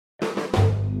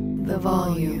The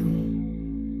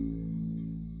volume.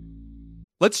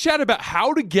 Let's chat about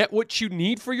how to get what you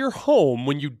need for your home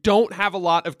when you don't have a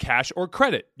lot of cash or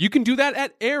credit. You can do that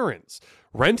at Aaron's.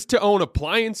 Rent to own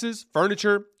appliances,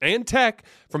 furniture, and tech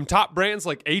from top brands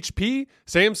like HP,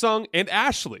 Samsung, and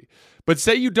Ashley. But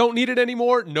say you don't need it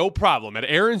anymore, no problem. At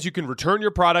Aaron's, you can return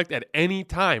your product at any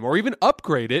time or even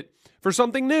upgrade it for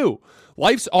something new.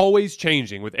 Life's always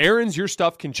changing. With Aaron's, your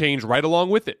stuff can change right along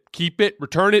with it. Keep it,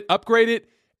 return it, upgrade it.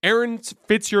 Aaron's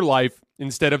fits your life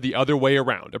instead of the other way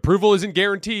around. Approval isn't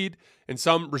guaranteed, and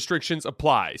some restrictions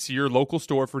apply. See your local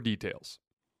store for details.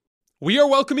 We are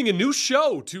welcoming a new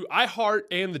show to iHeart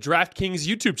and the DraftKings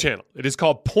YouTube channel. It is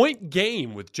called Point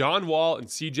Game with John Wall and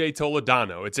CJ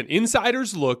Toledano. It's an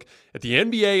insider's look at the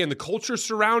NBA and the culture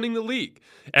surrounding the league.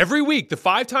 Every week, the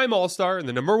five-time All-Star and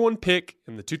the number one pick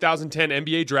in the 2010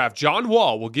 NBA draft, John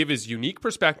Wall, will give his unique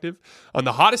perspective on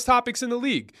the hottest topics in the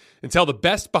league and tell the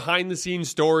best behind-the-scenes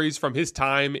stories from his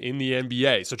time in the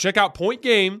NBA. So check out Point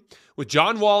Game with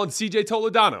John Wall and CJ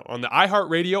Toledano on the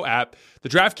iHeartRadio app, the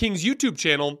DraftKings YouTube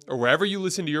channel, or wherever you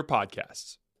listen to your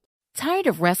podcasts. Tired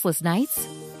of restless nights?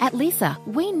 At Leesa,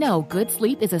 we know good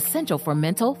sleep is essential for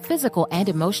mental, physical, and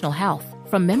emotional health.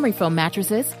 From memory foam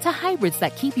mattresses to hybrids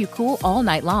that keep you cool all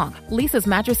night long, Leesa's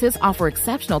mattresses offer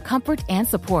exceptional comfort and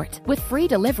support with free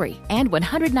delivery and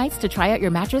 100 nights to try out your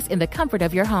mattress in the comfort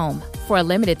of your home. For a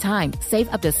limited time,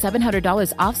 save up to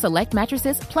 $700 off select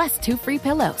mattresses plus 2 free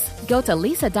pillows. Go to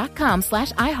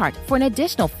leesa.com/iHeart for an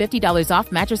additional $50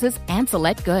 off mattresses and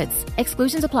select goods.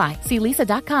 Exclusions apply. See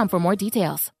leesa.com for more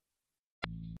details.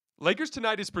 Lakers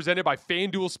Tonight is presented by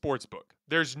FanDuel Sportsbook.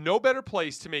 There's no better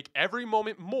place to make every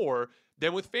moment more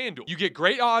than with FanDuel. You get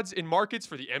great odds in markets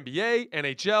for the NBA,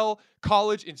 NHL,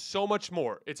 college, and so much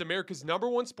more. It's America's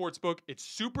 #1 sportsbook. It's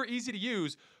super easy to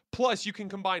use. Plus, you can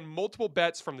combine multiple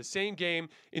bets from the same game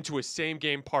into a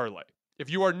same-game parlay. If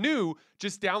you are new,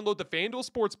 just download the FanDuel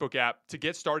Sportsbook app to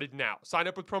get started now. Sign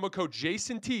up with promo code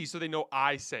JASONT so they know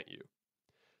I sent you.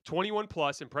 21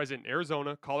 plus and present in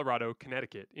Arizona, Colorado,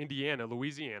 Connecticut, Indiana,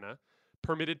 Louisiana,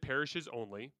 permitted parishes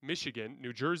only, Michigan,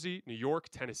 New Jersey, New York,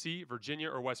 Tennessee,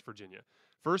 Virginia, or West Virginia.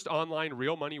 First online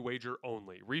real money wager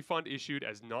only. Refund issued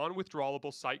as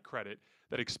non-withdrawable site credit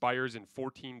that expires in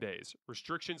 14 days.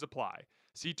 Restrictions apply.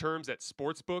 See terms at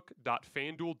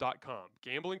sportsbook.fanduel.com.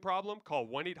 Gambling problem? Call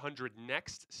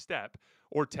 1-800-NEXT-STEP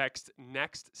or text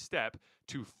NEXT STEP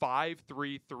to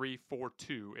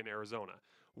 53342 in Arizona.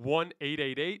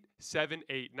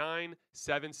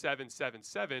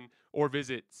 1-888-789-7777 or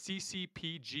visit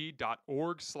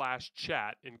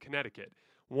ccpg.org/chat in Connecticut.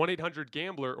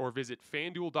 1-800-GAMBLER or visit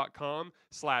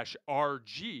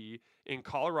fanduel.com/RG in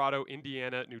Colorado,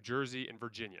 Indiana, New Jersey, and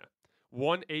Virginia.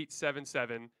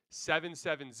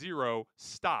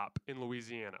 1-877-770-STOP in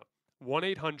Louisiana.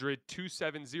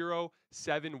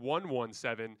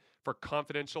 1-800-270-7117 for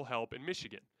confidential help in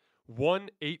Michigan.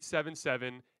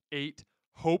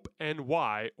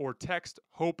 1-877-8-HOPE-NY or text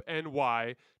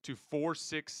HOPE-NY to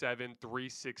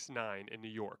 467-369 in New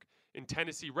York. In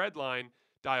Tennessee Redline,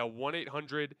 dial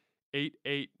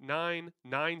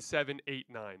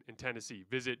 1-800-889-9789 in Tennessee.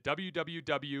 Visit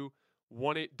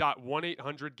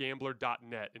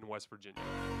www.1800gambler.net in West Virginia.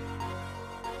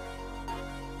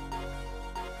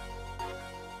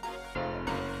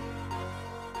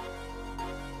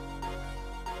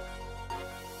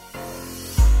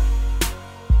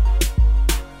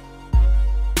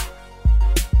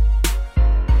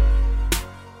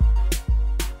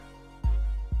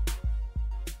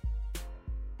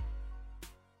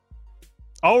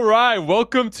 All right,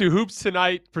 welcome to Hoops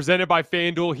Tonight, presented by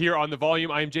FanDuel here on The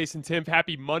Volume. I'm Jason Timpf.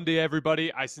 Happy Monday,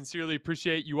 everybody. I sincerely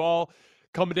appreciate you all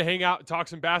coming to hang out and talk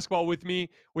some basketball with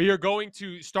me. We are going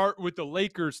to start with the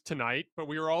Lakers tonight, but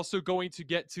we are also going to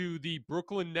get to the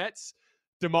Brooklyn Nets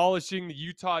demolishing the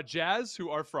Utah Jazz,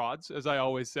 who are frauds, as I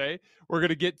always say. We're going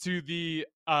to get to the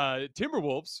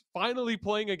Timberwolves finally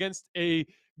playing against a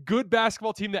good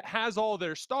basketball team that has all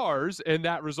their stars, and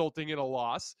that resulting in a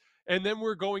loss. And then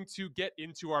we're going to get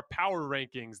into our power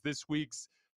rankings, this week's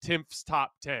Timpf's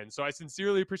Top 10. So I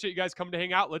sincerely appreciate you guys coming to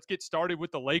hang out. Let's get started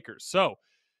with the Lakers. So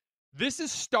this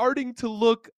is starting to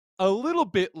look a little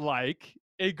bit like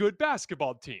a good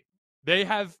basketball team. They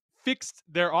have fixed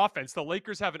their offense. The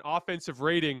Lakers have an offensive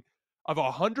rating of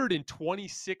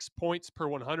 126 points per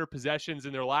 100 possessions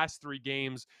in their last 3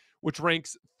 games, which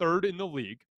ranks 3rd in the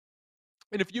league.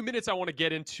 In a few minutes, I want to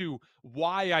get into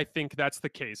why I think that's the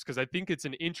case, because I think it's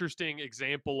an interesting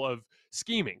example of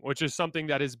scheming, which is something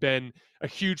that has been a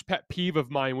huge pet peeve of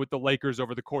mine with the Lakers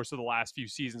over the course of the last few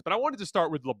seasons. But I wanted to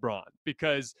start with LeBron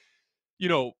because, you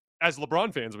know, as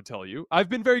LeBron fans would tell you, I've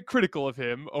been very critical of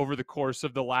him over the course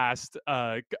of the last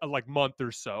like month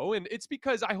or so, and it's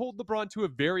because I hold LeBron to a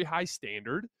very high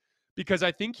standard because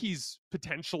I think he's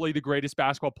potentially the greatest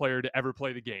basketball player to ever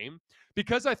play the game.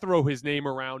 Because I throw his name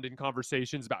around in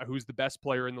conversations about who's the best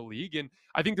player in the league, and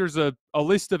I think there's a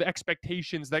list of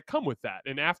expectations that come with that.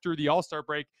 And after the All-Star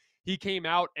break, he came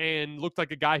out and looked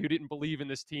like a guy who didn't believe in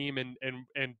this team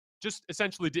and just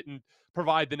essentially didn't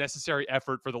provide the necessary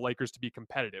effort for the Lakers to be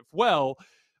competitive. Well,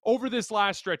 over this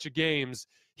last stretch of games,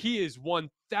 he is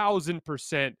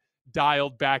 1000%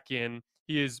 dialed back in.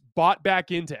 He is bought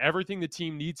back into everything the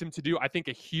team needs him to do. I think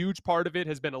a huge part of it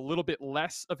has been a little bit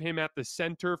less of him at the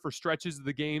center for stretches of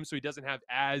the game, so he doesn't have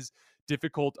as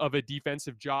difficult of a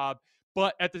defensive job.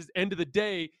 But at the end of the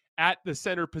day, at the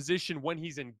center position, when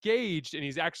he's engaged and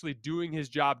he's actually doing his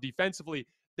job defensively,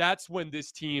 that's when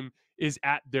this team is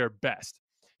at their best.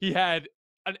 He had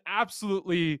an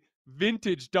absolutely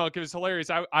vintage dunk. It was hilarious.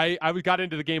 I got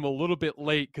into the game a little bit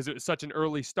late because it was such an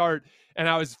early start, and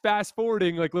I was fast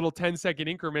forwarding like little 10-second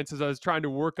increments as I was trying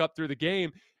to work up through the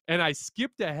game, and I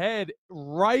skipped ahead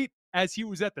right as he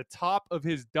was at the top of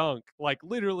his dunk, like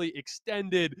literally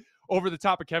extended over the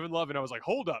top of Kevin Love, and I was like,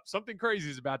 hold up, something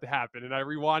crazy is about to happen. And I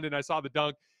rewound and I saw the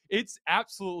dunk. It's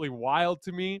absolutely wild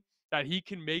to me that he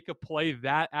can make a play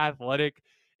that athletic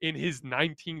in his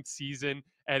 19th season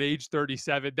at age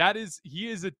 37. He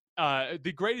is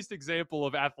the greatest example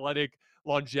of athletic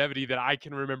longevity that I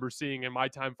can remember seeing in my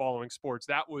time following sports.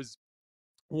 That was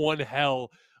one hell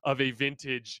of a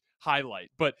vintage highlight.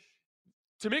 But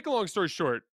to make a long story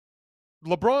short,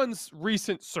 LeBron's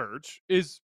recent surge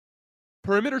is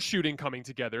perimeter shooting coming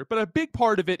together, but a big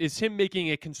part of it is him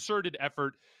making a concerted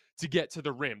effort to get to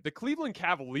the rim. The Cleveland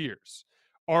Cavaliers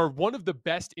are one of the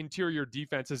best interior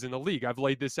defenses in the league. I've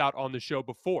laid this out on the show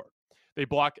before. They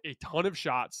block a ton of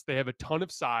shots, they have a ton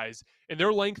of size, and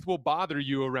their length will bother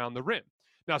you around the rim.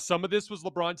 Now, some of this was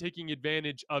LeBron taking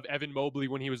advantage of Evan Mobley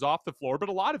when he was off the floor, but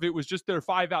a lot of it was just their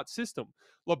 5-out system.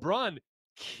 LeBron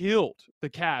killed the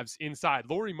Cavs inside.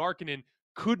 Lauri Markkanen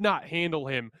could not handle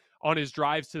him on his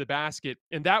drives to the basket,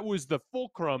 and that was the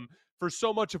fulcrum for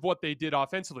so much of what they did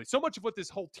offensively. So much of what this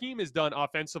whole team has done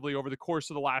offensively over the course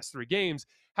of the last 3 games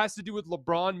has to do with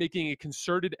LeBron making a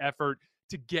concerted effort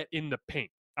to get in the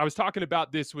paint. I was talking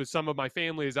about this with some of my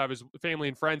family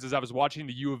and friends as I was watching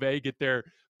the U of A get their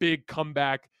big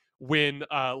comeback win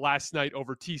last night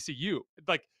over TCU.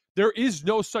 Like, there is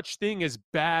no such thing as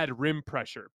bad rim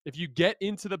pressure. If you get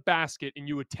into the basket and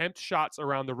you attempt shots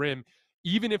around the rim,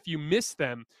 even if you miss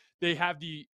them, they have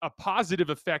a positive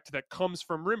effect that comes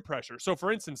from rim pressure. So,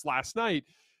 for instance, last night,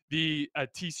 the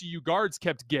TCU guards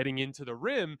kept getting into the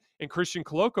rim, and Christian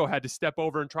Coloco had to step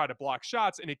over and try to block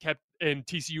shots, and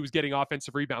TCU was getting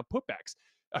offensive rebound putbacks.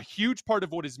 A huge part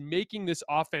of what is making this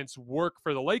offense work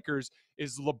for the Lakers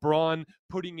is LeBron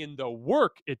putting in the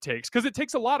work it takes, because it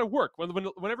takes a lot of work.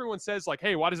 When everyone says, like,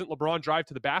 hey, why doesn't LeBron drive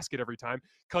to the basket every time?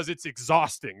 Because it's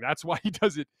exhausting. That's why he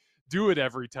doesn't do it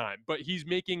every time. But he's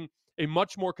making a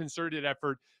much more concerted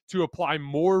effort to apply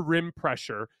more rim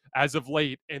pressure as of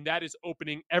late, and that is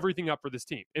opening everything up for this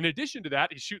team. In addition to that,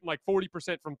 he's shooting like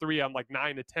 40% from 3 on like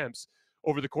 9 attempts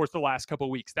over the course of the last couple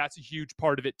of weeks. That's a huge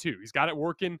part of it too. He's got it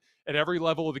working at every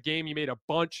level of the game. He made a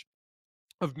bunch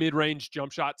of mid-range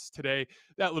jump shots today.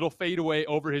 That little fadeaway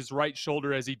over his right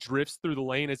shoulder as he drifts through the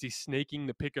lane, as he's snaking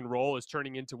the pick and roll, is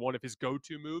turning into one of his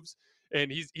go-to moves.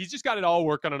 And he's just got it all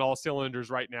working on all cylinders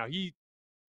right now. He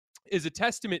is a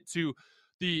testament to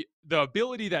the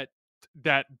ability that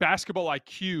basketball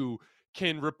IQ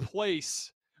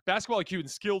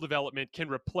and skill development can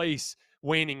replace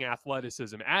waning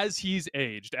athleticism. As he's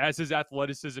aged, as his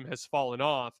athleticism has fallen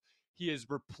off, he has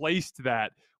replaced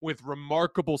that with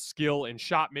remarkable skill and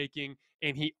shot making,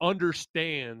 and he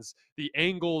understands the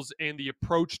angles and the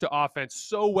approach to offense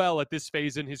so well at this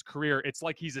phase in his career. It's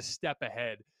like he's a step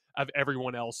ahead of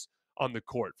everyone else on the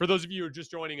court. For those of you who are just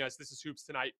joining us, this is Hoops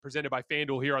Tonight, presented by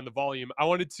FanDuel here on The Volume. I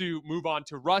wanted to move on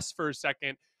to Russ for a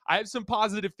second. I have some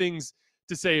positive things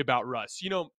to say about Russ. You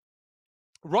know,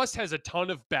 Russ has a ton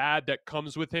of bad that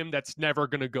comes with him that's never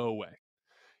going to go away.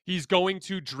 He's going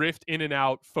to drift in and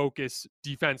out focus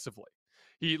defensively.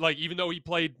 Even though he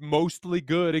played mostly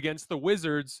good against the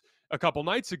Wizards a couple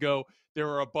nights ago, there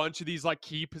were a bunch of these like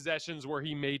key possessions where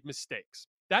he made mistakes.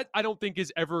 That I don't think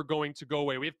is ever going to go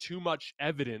away. We have too much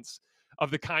evidence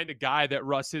of the kind of guy that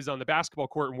Russ is on the basketball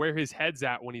court and where his head's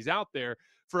at when he's out there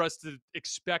for us to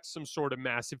expect some sort of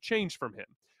massive change from him.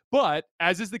 But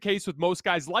as is the case with most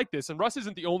guys like this, and Russ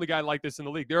isn't the only guy like this in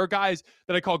the league, there are guys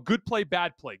that I call good play,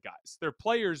 bad play guys. They're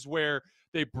players where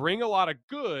they bring a lot of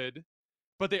good,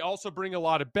 but they also bring a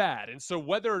lot of bad. And so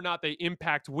whether or not they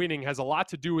impact winning has a lot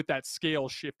to do with that scale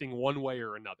shifting one way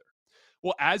or another.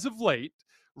 Well, as of late,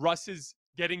 Russ is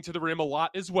getting to the rim a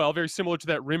lot as well, very similar to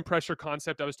that rim pressure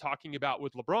concept I was talking about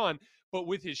with LeBron. But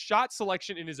with his shot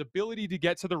selection and his ability to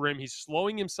get to the rim, he's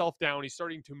slowing himself down. He's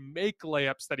starting to make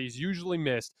layups that he's usually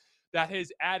missed. That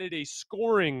has added a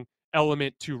scoring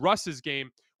element to Russ's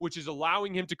game, which is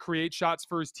allowing him to create shots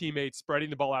for his teammates, spreading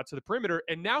the ball out to the perimeter.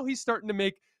 And now he's starting to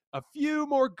make a few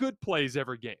more good plays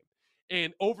every game.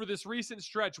 And over this recent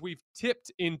stretch, we've tipped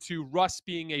into Russ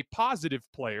being a positive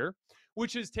player,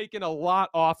 which has taken a lot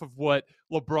off of what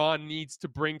LeBron needs to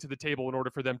bring to the table in order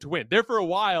for them to win. There for a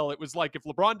while, it was like if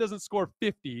LeBron doesn't score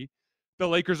 50, the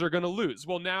Lakers are going to lose.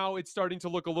 Well, now it's starting to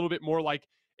look a little bit more like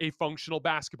a functional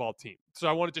basketball team. So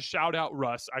I wanted to shout out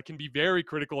Russ. I can be very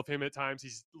critical of him at times.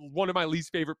 He's one of my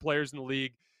least favorite players in the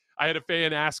league. I had a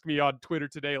fan ask me on Twitter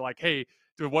today, like, hey,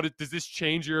 does this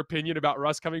change your opinion about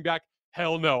Russ coming back?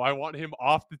 Hell no. I want him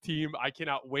off the team. I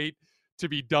cannot wait to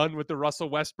be done with the Russell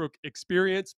Westbrook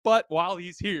experience. But while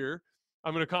he's here,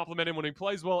 I'm going to compliment him when he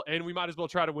plays well, and we might as well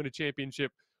try to win a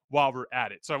championship while we're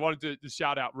at it. So I wanted to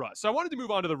shout out Russ. So I wanted to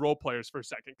move on to the role players for a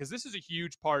second, because this is a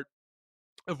huge part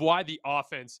of why the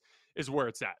offense is where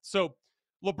it's at. So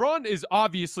LeBron is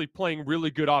obviously playing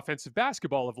really good offensive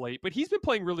basketball of late, but he's been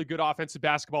playing really good offensive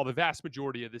basketball the vast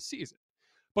majority of this season.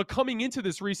 But coming into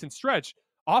this recent stretch,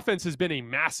 offense has been a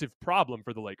massive problem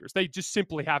for the Lakers. They just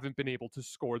simply haven't been able to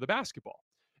score the basketball.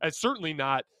 It's certainly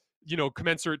not,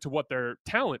 commensurate to what their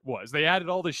talent was. They added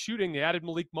all this shooting. They added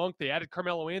Malik Monk. They added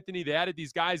Carmelo Anthony. They added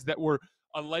these guys that were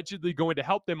allegedly going to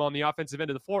help them on the offensive end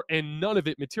of the floor, and none of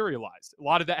it materialized. A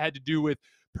lot of that had to do with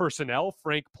personnel,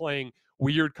 Frank playing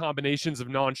weird combinations of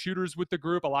non-shooters with the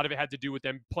group. A lot of it had to do with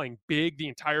them playing big the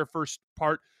entire first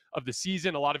part of the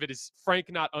season. A lot of it is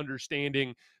Frank not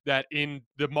understanding that in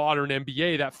the modern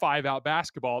NBA, that 5-out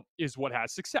basketball is what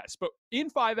has success. But in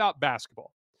 5-out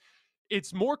basketball,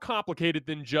 it's more complicated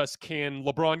than just can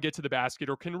LeBron get to the basket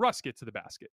or can Russ get to the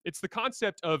basket. It's the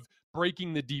concept of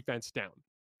breaking the defense down.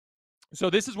 So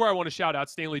this is where I want to shout out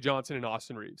Stanley Johnson and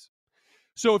Austin Reeves.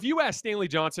 So if you ask Stanley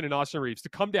Johnson and Austin Reeves to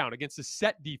come down against a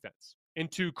set defense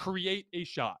and to create a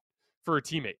shot for a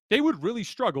teammate, they would really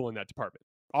struggle in that department.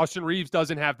 Austin Reeves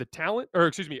doesn't have the talent,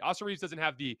 Austin Reeves doesn't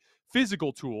have the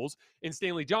physical tools, and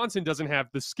Stanley Johnson doesn't have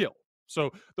the skill.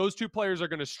 So those two players are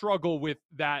going to struggle with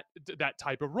that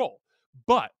type of role.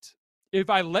 But if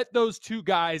I let those two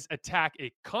guys attack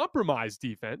a compromised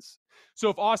defense, so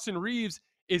if Austin Reeves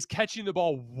is catching the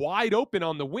ball wide open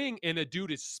on the wing and a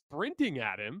dude is sprinting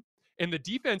at him and the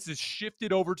defense is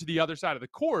shifted over to the other side of the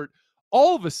court,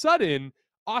 all of a sudden,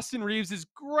 Austin Reeves is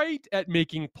great at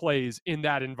making plays in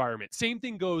that environment. Same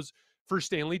thing goes for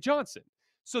Stanley Johnson.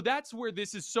 So that's where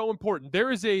this is so important.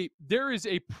 There is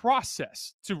a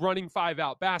process to running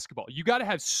 5-out basketball. You got to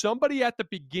have somebody at the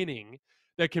beginning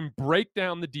that can break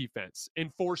down the defense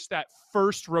and force that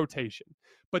first rotation.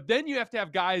 But then you have to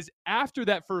have guys after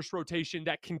that first rotation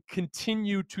that can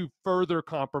continue to further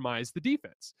compromise the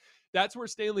defense. That's where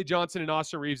Stanley Johnson and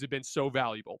Austin Reeves have been so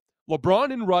valuable.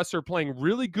 LeBron and Russ are playing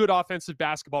really good offensive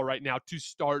basketball right now to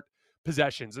start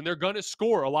possessions, and they're going to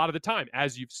score a lot of the time,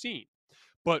 as you've seen.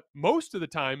 But most of the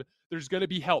time, there's going to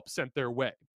be help sent their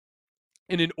way.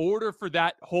 And in order for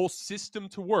that whole system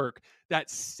to work, that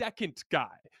second guy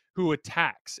who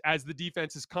attacks as the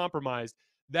defense is compromised,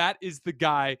 that is the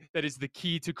guy that is the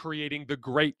key to creating the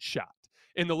great shot.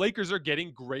 And the Lakers are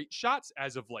getting great shots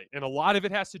as of late. And a lot of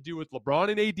it has to do with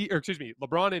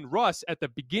LeBron and Russ at the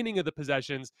beginning of the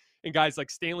possessions and guys like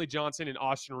Stanley Johnson and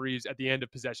Austin Reeves at the end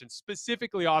of possessions.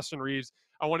 Specifically Austin Reeves,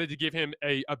 I wanted to give him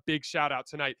a big shout out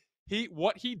tonight.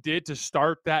 What he did to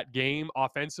start that game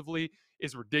offensively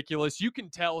is ridiculous. You can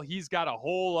tell he's got a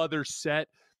whole other set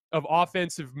of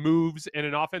offensive moves and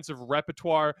an offensive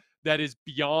repertoire that is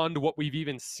beyond what we've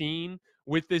even seen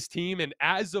with this team. And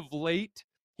as of late,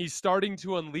 he's starting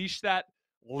to unleash that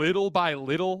little by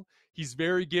little. He's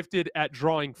very gifted at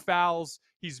drawing fouls.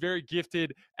 He's very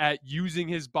gifted at using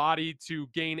his body to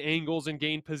gain angles and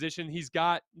gain position. He's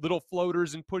got little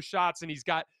floaters and push shots, and he's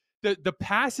got the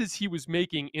passes he was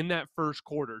making in that first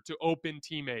quarter to open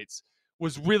teammates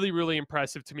was really, really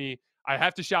impressive to me. I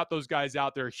have to shout those guys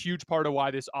out. They're a huge part of why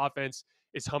this offense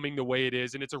is humming the way it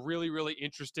is. And it's a really, really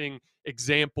interesting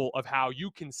example of how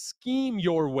you can scheme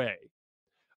your way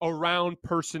around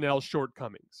personnel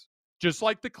shortcomings. Just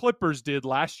like the Clippers did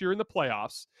last year in the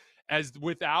playoffs, as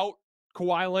without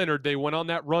Kawhi Leonard, they went on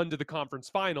that run to the conference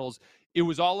finals. It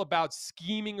was all about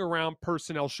scheming around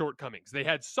personnel shortcomings. They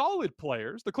had solid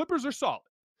players. The Clippers are solid,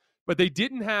 but they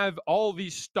didn't have all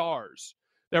these stars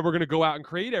that were going to go out and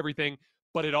create everything.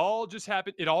 But it all just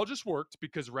happened. It all just worked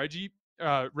because Reggie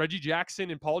Reggie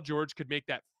Jackson and Paul George could make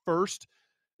that first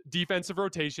defensive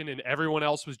rotation, and everyone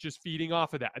else was just feeding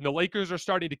off of that. And the Lakers are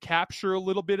starting to capture a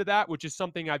little bit of that, which is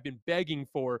something I've been begging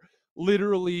for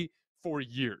literally for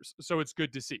years. So it's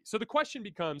good to see. So the question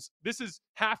becomes, this is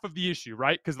half of the issue,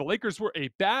 right? Because the Lakers were a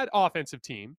bad offensive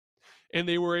team and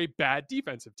they were a bad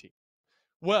defensive team.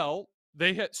 Well,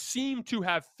 they seem to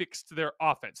have fixed their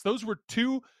offense. Those were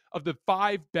two of the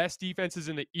 5 best defenses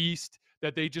in the East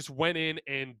that they just went in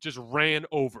and just ran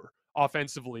over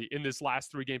offensively in this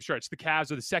last 3-game stretch. The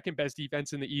Cavs are the 2nd best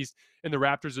defense in the East, and the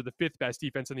Raptors are the 5th best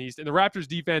defense in the East. And the Raptors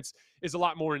defense is a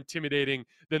lot more intimidating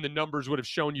than the numbers would have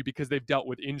shown you because they've dealt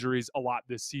with injuries a lot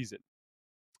this season.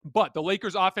 But the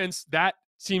Lakers offense, that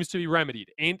seems to be remedied.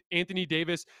 And Anthony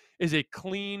Davis is a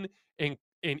clean and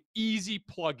an easy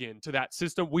plug-in to that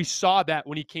system. We saw that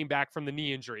when he came back from the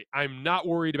knee injury. I'm not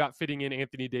worried about fitting in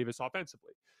Anthony Davis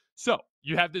offensively. So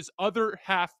you have this other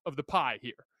half of the pie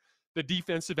here, the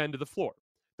defensive end of the floor.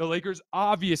 The Lakers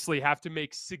obviously have to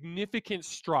make significant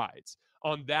strides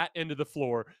on that end of the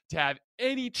floor to have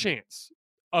any chance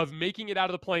of making it out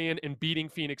of the play-in and beating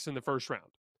Phoenix in the first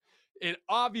round. And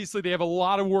obviously they have a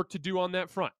lot of work to do on that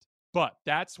front. But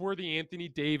that's where the Anthony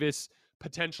Davis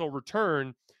potential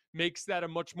return makes that a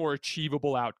much more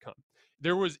achievable outcome.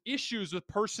 There was issues with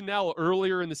personnel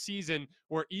earlier in the season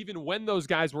where even when those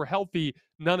guys were healthy,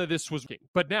 none of this was working.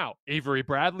 But now Avery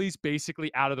Bradley's basically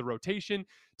out of the rotation.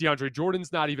 DeAndre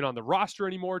Jordan's not even on the roster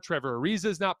anymore. Trevor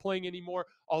Ariza's not playing anymore.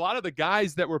 A lot of the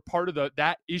guys that were part of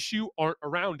that issue aren't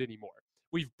around anymore.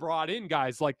 We've brought in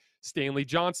guys like Stanley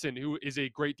Johnson, who is a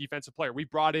great defensive player. We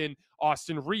brought in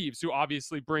Austin Reeves, who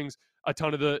obviously brings a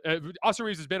ton of the Austin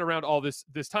Reeves has been around all this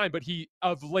time, but he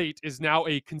of late is now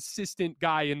a consistent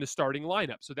guy in the starting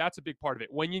lineup. So that's a big part of it.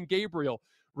 Wenyen Gabriel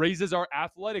raises our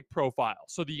athletic profile.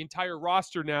 So the entire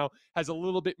roster now has a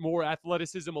little bit more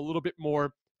athleticism, a little bit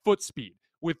more foot speed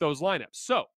with those lineups.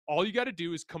 So all you got to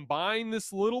do is combine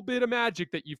this little bit of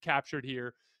magic that you've captured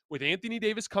here with Anthony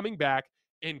Davis coming back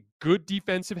and good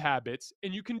defensive habits,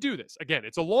 and you can do this. Again,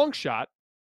 it's a long shot.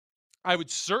 I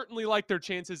would certainly like their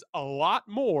chances a lot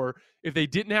more if they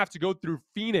didn't have to go through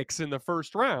Phoenix in the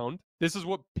first round. This is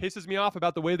what pisses me off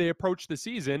about the way they approach the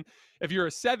season. If you're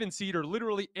a 7 seed or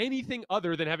literally anything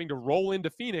other than having to roll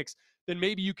into Phoenix, then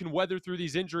maybe you can weather through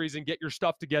these injuries and get your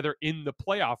stuff together in the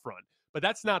playoff run. But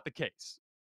that's not the case.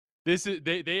 This is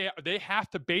they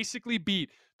have to basically beat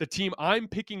the team I'm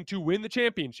picking to win the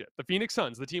championship, the Phoenix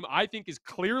Suns, the team I think is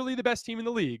clearly the best team in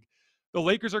the league. The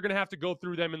Lakers are going to have to go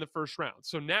through them in the first round.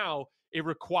 So now it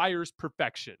requires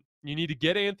perfection. You need to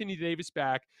get Anthony Davis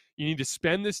back. You need to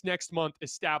spend this next month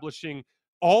establishing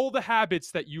all the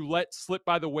habits that you let slip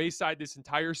by the wayside this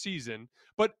entire season.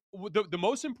 But the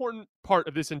most important part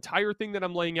of this entire thing that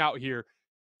I'm laying out here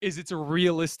is it's a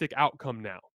realistic outcome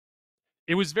now.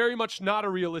 It was very much not a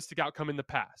realistic outcome in the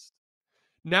past.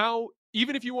 Now,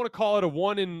 even if you want to call it a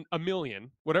 1 in a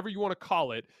million, whatever you want to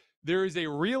call it, there is a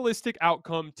realistic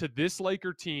outcome to this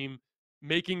Laker team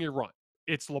making a run.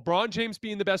 It's LeBron James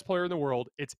being the best player in the world.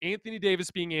 It's Anthony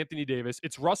Davis being Anthony Davis.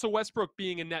 It's Russell Westbrook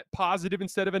being a net positive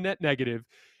instead of a net negative.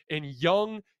 And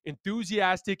young,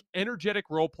 enthusiastic, energetic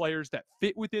role players that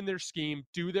fit within their scheme,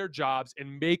 do their jobs,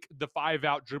 and make the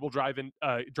 5-out dribble driving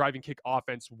kick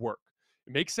offense work.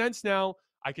 It makes sense now.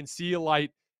 I can see a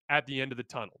light at the end of the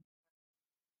tunnel.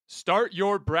 Start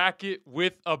your bracket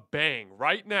with a bang.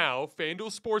 Right now,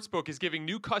 FanDuel Sportsbook is giving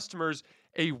new customers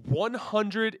a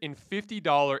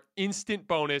 $150 instant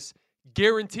bonus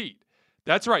guaranteed.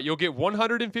 That's right. You'll get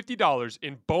 $150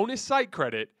 in bonus site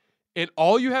credit, and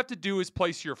all you have to do is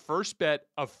place your first bet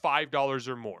of $5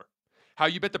 or more. How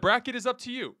you bet the bracket is up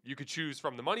to you. You could choose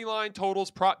from the money line,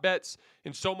 totals, prop bets,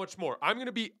 and so much more. I'm going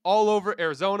to be all over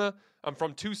Arizona. I'm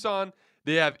from Tucson.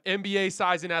 They have NBA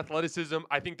size and athleticism.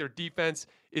 I think their defense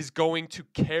is going to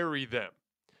carry them.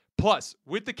 Plus,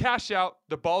 with the cash out,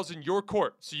 the ball's in your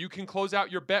court, so you can close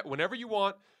out your bet whenever you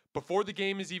want before the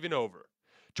game is even over.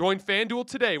 Join FanDuel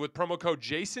today with promo code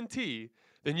JASONT.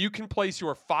 Then you can place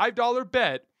your $5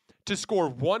 bet to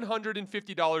score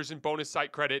 $150 in bonus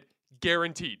site credit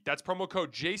guaranteed. That's promo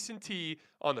code JASONT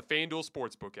on the FanDuel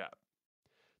Sportsbook app.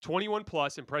 21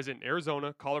 plus and present in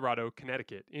Arizona, Colorado,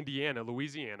 Connecticut, Indiana,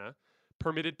 Louisiana.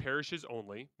 Permitted parishes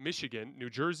only. Michigan, New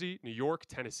Jersey, New York,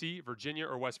 Tennessee, Virginia,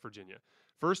 or West Virginia.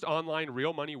 First online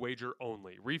real money wager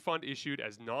only. Refund issued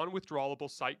as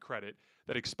non-withdrawable site credit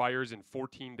that expires in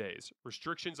 14 days.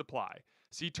 Restrictions apply.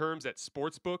 See terms at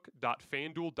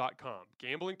sportsbook.fanduel.com.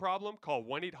 Gambling problem? Call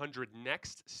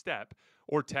 1-800-NEXT-STEP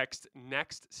or text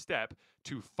NEXT-STEP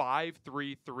to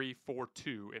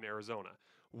 53342 in Arizona.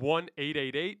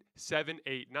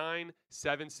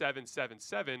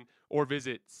 1-888-789-7777 or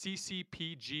visit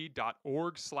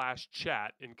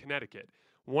ccpg.org/chat in Connecticut.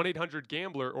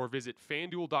 1-800-GAMBLER or visit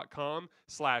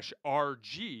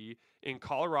fanduel.com/RG in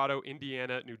Colorado,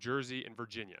 Indiana, New Jersey, and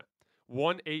Virginia.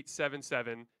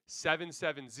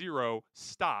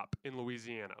 1-877-770-STOP in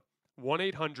Louisiana.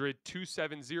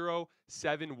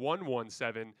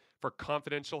 1-800-270-7117 for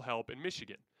confidential help in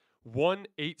Michigan.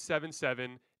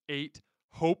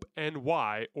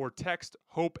 1-877-8-HOPE-NY or text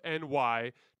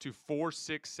HOPE-NY to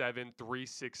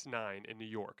 467-369 in New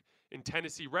York. In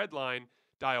Tennessee Redline,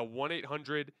 dial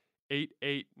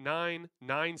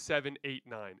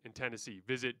 1-800-889-9789 in Tennessee.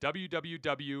 Visit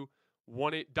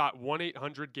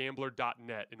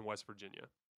www.1800gambler.net in West Virginia.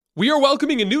 We are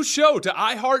welcoming a new show to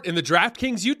iHeart and the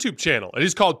DraftKings YouTube channel. It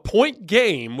is called Point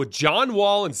Game with John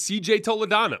Wall and CJ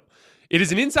Toledano. It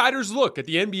is an insider's look at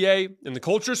the NBA and the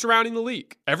culture surrounding the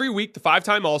league. Every week, the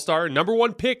five-time All-Star and number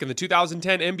one pick in the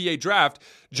 2010 NBA Draft,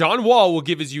 John Wall will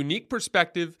give his unique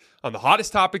perspective on the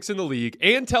hottest topics in the league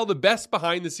and tell the best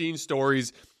behind-the-scenes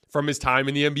stories from his time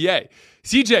in the NBA.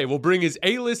 CJ will bring his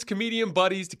A-list comedian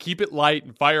buddies to keep it light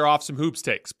and fire off some hoops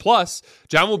takes. Plus,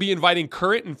 John will be inviting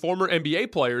current and former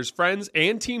NBA players, friends,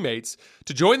 and teammates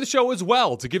to join the show as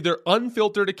well to give their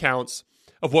unfiltered accounts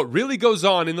of what really goes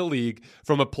on in the league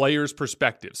from a player's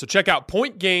perspective. So check out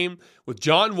Point Game with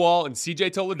John Wall and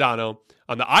CJ Toledano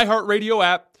on the iHeartRadio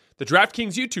app, the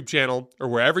DraftKings YouTube channel, or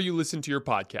wherever you listen to your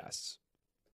podcasts.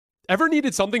 Ever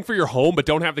needed something for your home but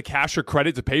don't have the cash or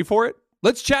credit to pay for it?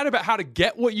 Let's chat about how to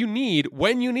get what you need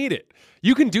when you need it.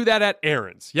 You can do that at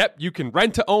Aaron's. Yep, you can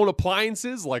rent to own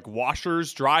appliances like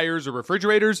washers, dryers, or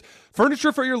refrigerators,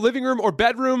 furniture for your living room or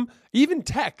bedroom, even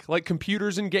tech like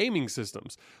computers and gaming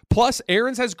systems. Plus,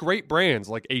 Aaron's has great brands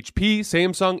like HP,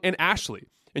 Samsung, and Ashley.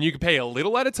 And you can pay a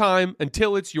little at a time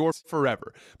until it's yours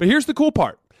forever. But here's the cool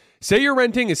part. Say you're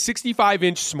renting a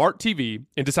 65-inch smart TV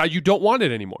and decide you don't want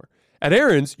it anymore. At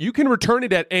Aaron's, you can return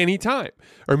it at any time.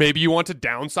 Or maybe you want to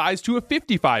downsize to a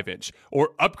 55-inch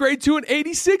or upgrade to an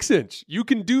 86-inch. You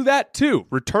can do that too.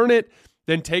 Return it,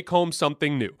 then take home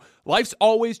something new. Life's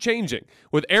always changing.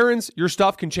 With Aaron's, your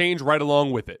stuff can change right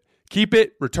along with it. Keep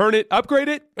it, return it, upgrade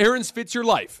it. Aaron's fits your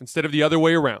life instead of the other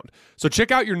way around. So check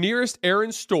out your nearest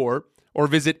Aaron's store or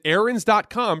visit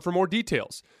aarons.com for more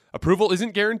details. Approval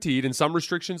isn't guaranteed and some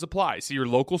restrictions apply. See your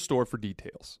local store for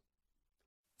details.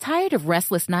 Tired of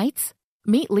restless nights?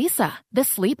 Meet Lisa, the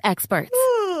sleep experts.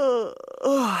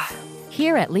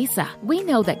 Here at Lisa, we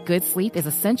know that good sleep is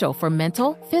essential for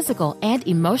mental, physical, and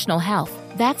emotional health.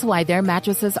 That's why their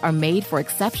mattresses are made for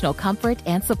exceptional comfort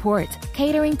and support,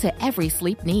 catering to every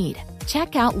sleep need.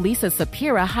 Check out Lisa's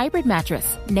Sapira Hybrid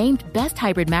Mattress, named Best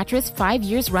Hybrid Mattress 5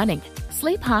 years running.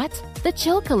 Sleep hot? The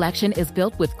Chill Collection is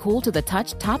built with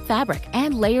cool-to-the-touch top fabric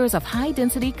and layers of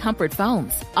high-density comfort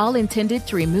foams, all intended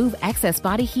to remove excess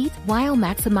body heat while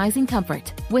maximizing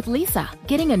comfort. With Lisa,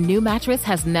 getting a new mattress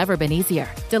has never been easier.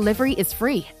 Delivery is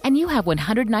free, and you have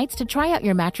 100 nights to try out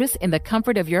your mattress in the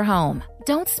comfort of your home.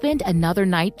 Don't spend another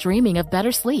night dreaming of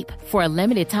better sleep. For a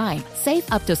limited time,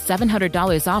 save up to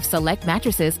 $700 off select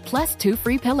mattresses plus 2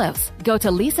 free pillows. Go to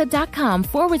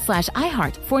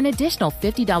lisa.com/iHeart for an additional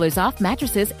 $50 off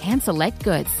mattresses and select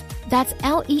goods. That's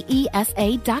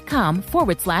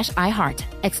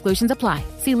LEESA.com/iHeart. Exclusions apply.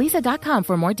 See lisa.com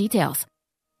for more details.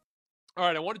 All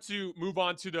right, I wanted to move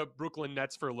on to the Brooklyn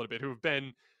Nets for a little bit, who have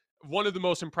been one of the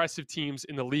most impressive teams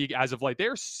in the league as of late.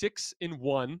 They're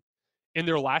 6-1 in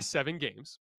their last 7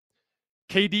 games.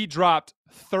 KD dropped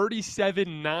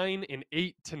 37, 9, and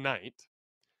 8 tonight.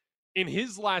 In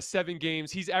his last 7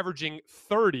 games, he's averaging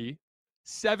 30,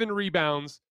 7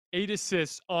 rebounds, 8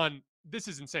 assists on, this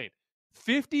is insane,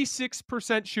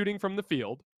 56% shooting from the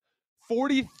field,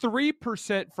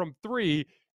 43% from 3,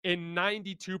 and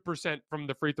 92% from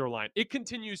the free throw line. It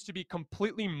continues to be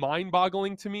completely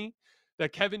mind-boggling to me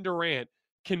that Kevin Durant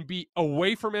can be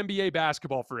away from NBA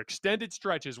basketball for extended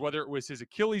stretches, whether it was his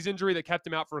Achilles injury that kept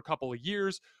him out for a couple of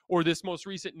years or this most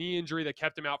recent knee injury that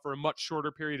kept him out for a much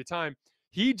shorter period of time.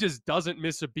 He just doesn't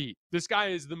miss a beat. This guy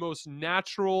is the most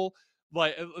natural,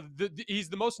 he's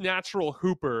the most natural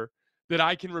hooper that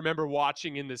I can remember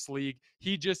watching in this league.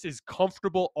 He just is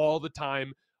comfortable all the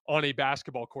time on a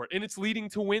basketball court, and it's leading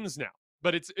to wins now,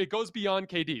 but it goes beyond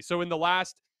KD. So in the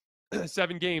last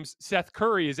 7 games, Seth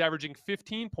Curry is averaging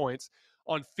 15 points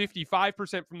on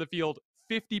 55% from the field,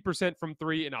 50% from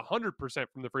 3, and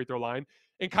 100% from the free throw line.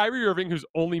 And Kyrie Irving, who's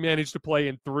only managed to play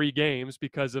in 3 games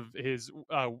because of his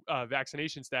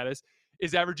vaccination status,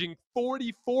 is averaging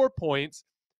 44 points,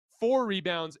 4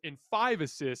 rebounds, and 5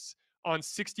 assists on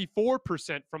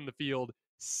 64% from the field,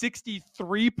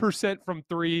 63% from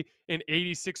three, and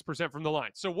 86% from the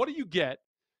line. So what do you get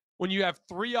when you have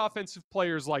three offensive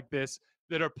players like this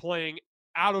that are playing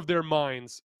out of their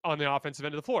minds on the offensive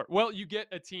end of the floor? Well, you get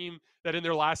a team that in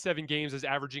their last 7 games is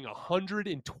averaging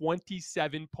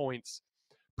 127 points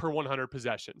per 100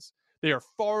 possessions. They are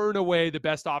far and away the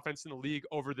best offense in the league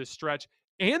over this stretch,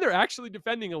 and they're actually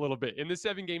defending a little bit. In this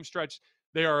 7-game stretch,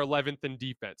 they are 11th in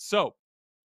defense. So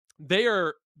they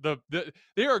are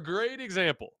they are a great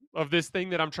example of this thing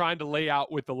that I'm trying to lay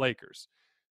out with the Lakers.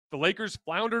 The Lakers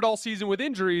floundered all season with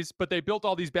injuries, but they built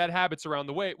all these bad habits around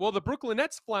the way. Well, the Brooklyn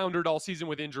Nets floundered all season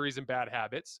with injuries and bad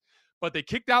habits, but they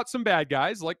kicked out some bad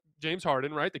guys like James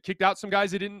Harden, right? They kicked out some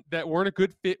guys that weren't a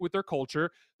good fit with their culture.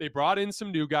 They brought in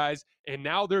some new guys, and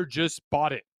now they're just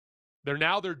bought in.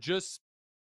 They're just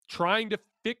trying to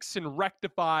fix and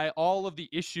rectify all of the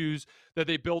issues that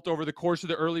they built over the course of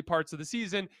the early parts of the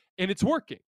season, and it's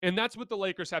working. And that's what the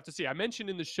Lakers have to see. I mentioned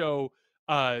in the show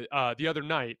the other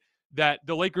night that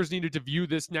the Lakers needed to view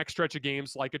this next stretch of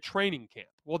games like a training camp.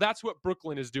 Well, that's what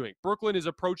Brooklyn is doing. Brooklyn is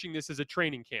approaching this as a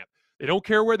training camp. They don't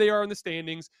care where they are in the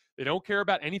standings. They don't care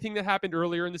about anything that happened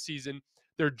earlier in the season.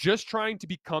 They're just trying to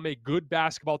become a good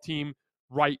basketball team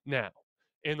right now.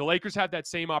 And the Lakers have that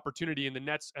same opportunity, and the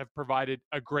Nets have provided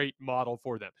a great model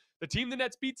for them. The team the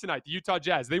Nets beat tonight, the Utah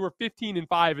Jazz, they were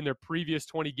 15-5 in their previous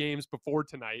 20 games before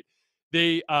tonight.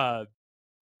 They have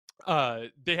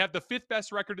the 5th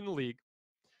best record in the league.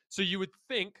 So you would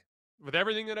think, with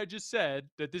everything that I just said,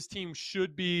 that this team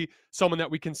should be someone that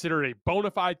we consider a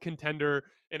bona fide contender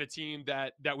and a team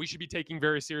that we should be taking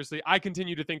very seriously. I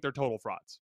continue to think they're total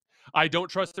frauds. I don't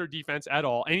trust their defense at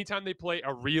all. Anytime they play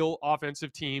a real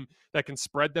offensive team that can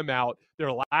spread them out,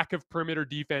 their lack of perimeter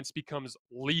defense becomes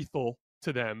lethal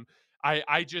to them. I've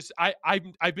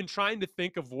been trying to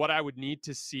think of what I would need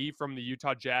to see from the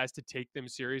Utah Jazz to take them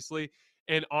seriously.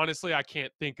 And honestly, I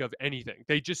can't think of anything.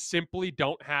 They just simply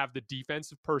don't have the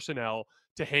defensive personnel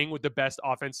to hang with the best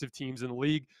offensive teams in the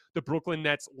league. The Brooklyn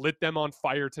Nets lit them on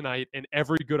fire tonight, and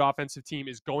every good offensive team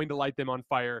is going to light them on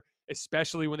fire,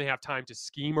 especially when they have time to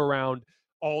scheme around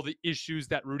all the issues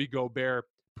that Rudy Gobert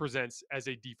presents as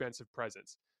a defensive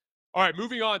presence. All right,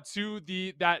 moving on to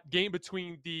that game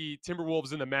between the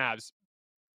Timberwolves and the Mavs.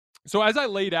 So as I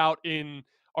laid out in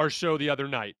our show the other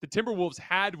night, the Timberwolves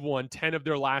had won 10 of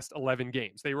their last 11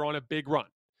 games. They were on a big run.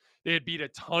 They had beat a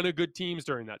ton of good teams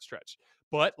during that stretch.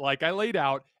 But like I laid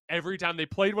out, every time they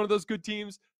played one of those good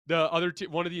teams,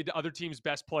 one of the other team's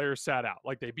best players sat out.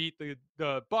 Like they beat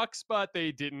the Bucks, but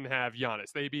they didn't have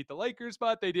Giannis. They beat the Lakers,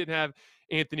 but they didn't have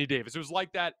Anthony Davis. It was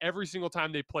like that every single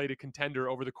time they played a contender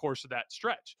over the course of that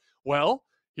stretch. Well,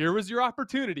 here was your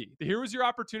opportunity. Here was your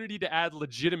opportunity to add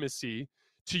legitimacy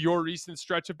to your recent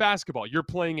stretch of basketball. You're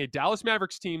playing a Dallas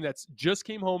Mavericks team that's just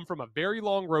came home from a very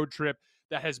long road trip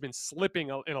that has been slipping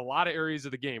in a lot of areas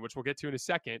of the game, which we'll get to in a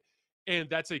second. And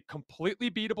that's a completely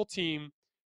beatable team.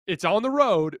 It's on the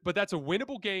road, but that's a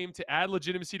winnable game to add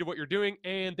legitimacy to what you're doing.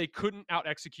 And they couldn't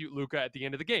out-execute Luka at the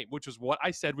end of the game, which was what I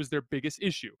said was their biggest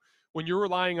issue. When you're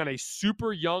relying on a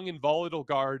super young and volatile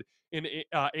guard in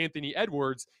Anthony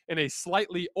Edwards and a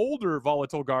slightly older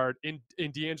volatile guard in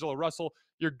D'Angelo Russell,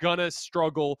 you're gonna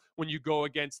struggle when you go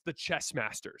against the chess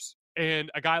masters. And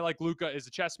a guy like Luka is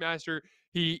a chess master.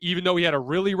 Even though he had a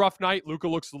really rough night, Luka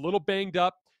looks a little banged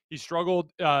up. He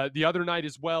struggled the other night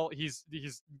as well. He's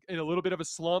in a little bit of a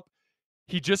slump.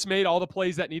 He just made all the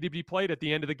plays that needed to be played at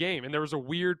the end of the game. And there was a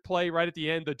weird play right at the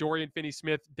end, the Dorian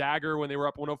Finney-Smith dagger when they were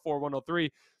up 104-103,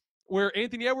 where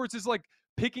Anthony Edwards is like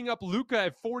picking up Luka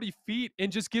at 40 feet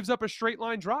and just gives up a straight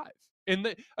line drive.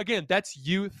 And again, that's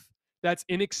youth. That's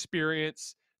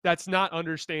inexperience. That's not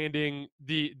understanding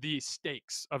the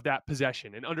stakes of that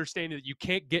possession and understanding that you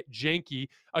can't get janky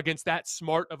against that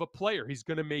smart of a player. He's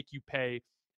going to make you pay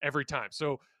every time.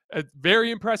 So a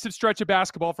very impressive stretch of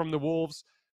basketball from the Wolves.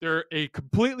 They're a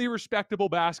completely respectable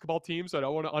basketball team, so I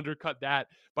don't want to undercut that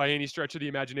by any stretch of the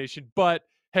imagination. But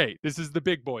hey, this is the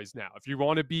big boys now. If you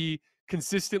want to be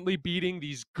consistently beating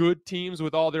these good teams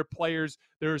with all their players,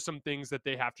 there are some things that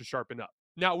they have to sharpen up.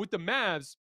 Now, with the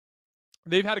Mavs,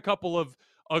 they've had a couple of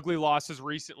ugly losses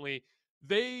recently.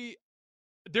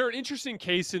 They're an interesting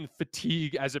case in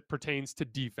fatigue as it pertains to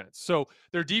defense. So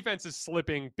their defense is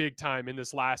slipping big time in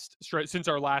this last stretch since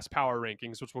our last power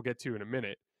rankings, which we'll get to in a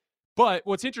minute. But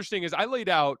what's interesting is I laid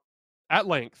out at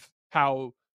length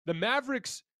how the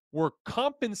Mavericks were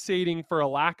compensating for a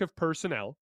lack of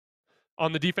personnel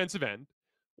on the defensive end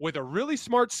with a really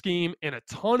smart scheme and a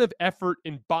ton of effort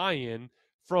and buy-in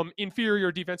from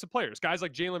inferior defensive players. Guys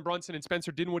like Jalen Brunson and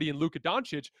Spencer Dinwiddie and Luka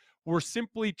Doncic were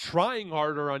simply trying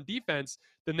harder on defense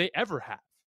than they ever have.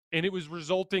 And it was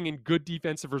resulting in good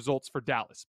defensive results for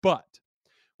Dallas. But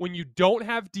when you don't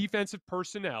have defensive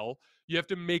personnel, you have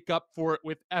to make up for it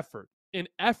with effort. And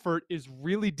effort is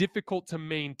really difficult to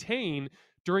maintain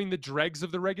during the dregs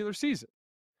of the regular season.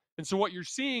 And so what you're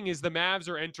seeing is the Mavs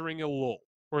are entering a lull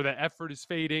where the effort is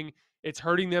fading. It's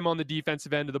hurting them on the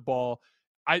defensive end of the ball.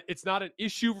 It's not an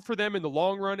issue for them in the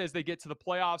long run as they get to the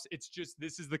playoffs. It's just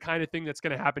this is the kind of thing that's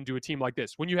going to happen to a team like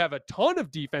this. When you have a ton of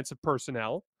defensive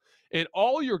personnel and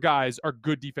all your guys are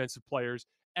good defensive players,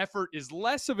 effort is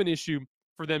less of an issue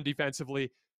for them defensively.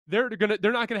 They're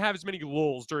not gonna have as many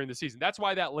lulls during the season. That's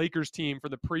why that Lakers team for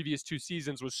the previous 2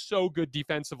 seasons was so good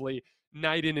defensively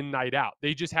night in and night out.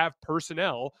 They just have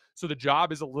personnel, so the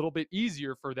job is a little bit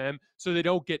easier for them, so they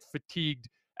don't get fatigued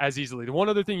as easily. The one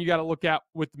other thing you got to look at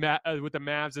with the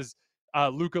Mavs is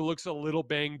Luka looks a little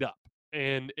banged up,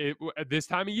 and at this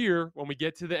time of year, when we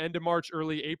get to the end of March,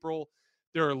 early April,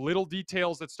 there are little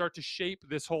details that start to shape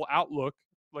this whole outlook.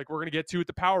 Like we're going to get to at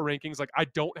the power rankings. Like I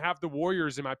don't have the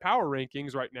Warriors in my power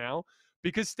rankings right now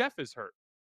because Steph is hurt.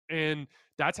 And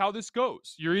that's how this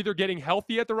goes. You're either getting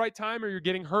healthy at the right time or you're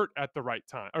getting hurt at the right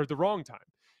time or the wrong time.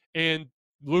 And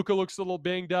Luka looks a little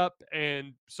banged up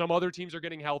and some other teams are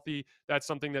getting healthy. That's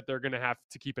something that they're going to have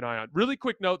to keep an eye on. Really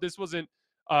quick note, this wasn't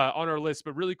on our list,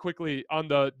 but really quickly on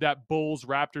that Bulls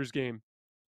Raptors game.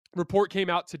 Report came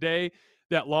out today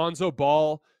that Lonzo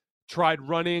Ball tried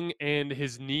running and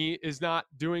his knee is not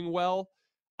doing well.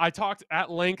 I talked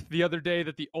at length the other day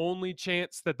that the only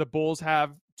chance that the Bulls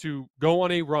have to go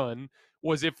on a run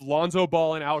was if Lonzo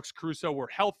Ball and Alex Caruso were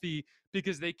healthy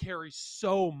because they carry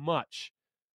so much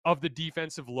of the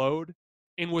defensive load.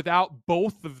 And without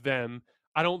both of them,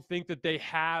 I don't think that they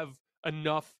have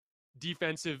enough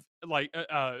defensive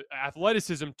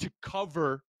athleticism to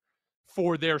cover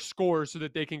for their scores so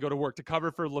that they can go to work, to cover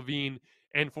for Levine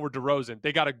and for DeRozan.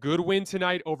 They got a good win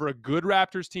tonight over a good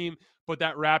Raptors team, but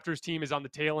that Raptors team is on the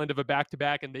tail end of a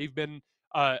back-to-back, and they've been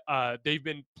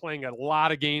playing a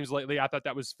lot of games lately. I thought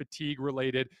that was fatigue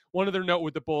related. One other note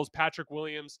with the Bulls, Patrick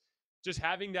Williams, just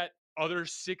having that other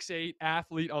 6'8"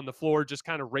 athlete on the floor just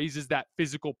kind of raises that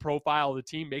physical profile of the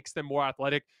team, makes them more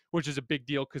athletic, which is a big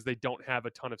deal because they don't have a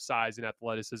ton of size and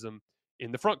athleticism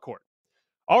in the front court.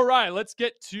 All right, let's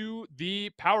get to the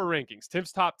power rankings.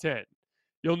 Tim's top 10.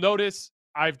 You'll notice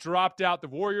I've dropped out the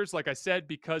Warriors, like I said,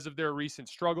 because of their recent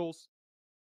struggles.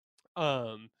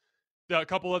 A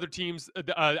couple other teams,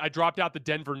 I dropped out the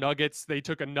Denver Nuggets. They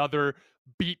took another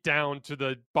beat down to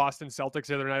the Boston Celtics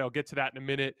the other night. I'll get to that in a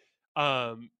minute.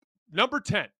 Number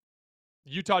 10,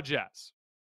 Utah Jazz.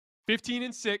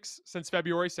 15-6 since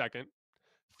February 2nd.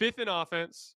 5th in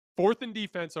offense, 4th in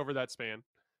defense over that span.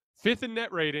 5th in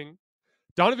net rating.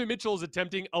 Donovan Mitchell is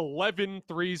attempting 11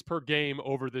 threes per game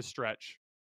over this stretch,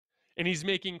 and he's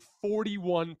making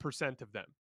 41% of them.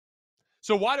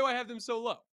 So why do I have them so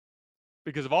low?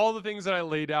 Because of all the things that I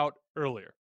laid out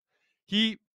earlier.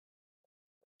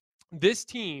 This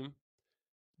team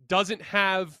doesn't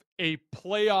have a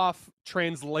playoff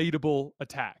translatable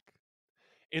attack.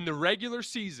 In the regular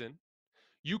season,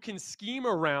 you can scheme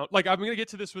around, like I'm going to get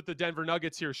to this with the Denver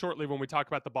Nuggets here shortly when we talk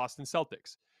about the Boston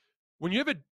Celtics. When you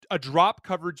have a drop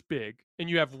coverage big and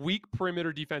you have weak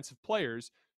perimeter defensive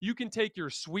players, you can take your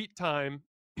sweet time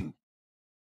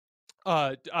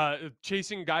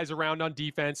chasing guys around on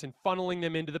defense and funneling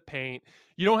them into the paint.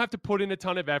 You don't have to put in a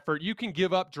ton of effort. You can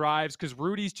give up drives because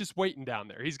Rudy's just waiting down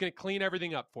there. He's going to clean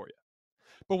everything up for you.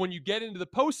 But when you get into the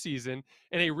postseason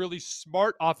and a really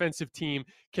smart offensive team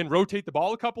can rotate the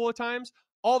ball a couple of times,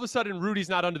 all of a sudden Rudy's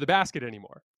not under the basket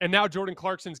anymore. And now Jordan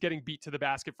Clarkson's getting beat to the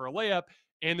basket for a layup,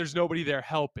 and there's nobody there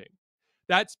helping.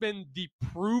 That's been the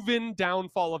proven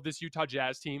downfall of this Utah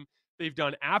Jazz team. They've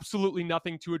done absolutely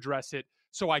nothing to address it.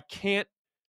 So I can't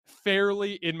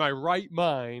fairly, in my right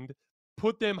mind,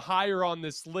 put them higher on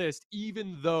this list,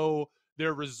 even though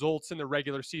their results in the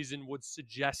regular season would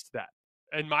suggest that.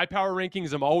 In my power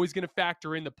rankings, I'm always going to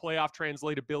factor in the playoff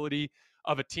translatability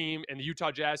of a team, and the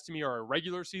Utah Jazz to me are a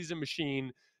regular season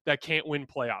machine that can't win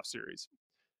playoff series.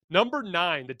 Number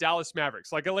 9, the Dallas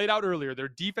Mavericks. Like I laid out earlier, their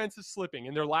defense is slipping.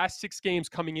 In their last 6 games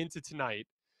coming into tonight,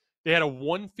 they had a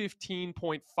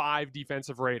 115.5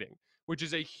 defensive rating, which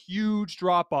is a huge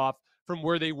drop-off from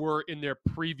where they were in their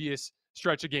previous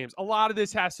stretch of games. A lot of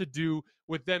this has to do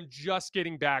with them just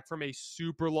getting back from a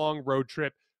super long road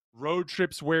trip. Road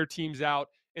trips wear teams out.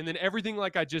 And then everything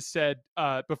like I just said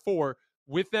before,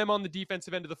 with them on the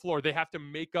defensive end of the floor, they have to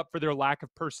make up for their lack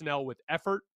of personnel with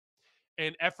effort.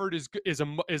 And effort is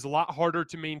a lot harder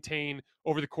to maintain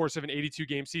over the course of an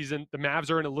 82-game season. The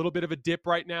Mavs are in a little bit of a dip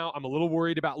right now. I'm a little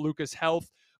worried about Luka's health,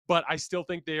 but I still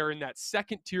think they are in that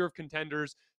second tier of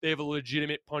contenders. They have a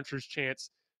legitimate puncher's chance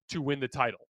to win the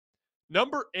title.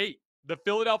 Number 8, the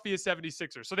Philadelphia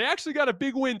 76ers. So they actually got a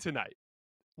big win tonight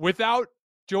without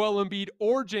Joel Embiid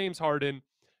or James Harden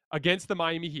against the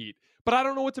Miami Heat. But I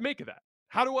don't know what to make of that.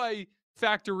 How do I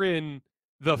factor in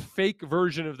the fake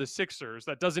version of the Sixers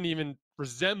that doesn't even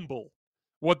resemble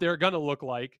what they're going to look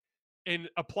like and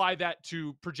apply that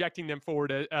to projecting them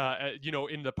forward, in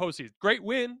the postseason? Great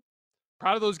win.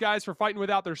 Proud of those guys for fighting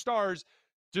without their stars.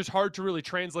 Just hard to really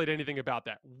translate anything about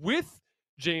that. With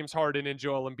James Harden and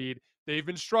Joel Embiid, they've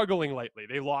been struggling lately.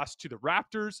 They lost to the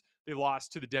Raptors. They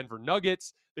lost to the Denver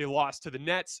Nuggets. They lost to the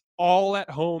Nets, all at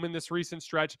home in this recent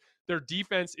stretch. Their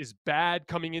defense is bad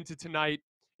coming into tonight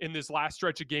in this last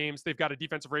stretch of games. They've got a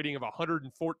defensive rating of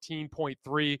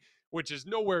 114.3, which is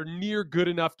nowhere near good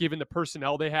enough given the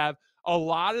personnel they have. A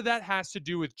lot of that has to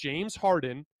do with James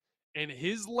Harden and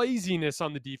his laziness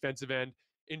on the defensive end,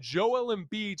 and Joel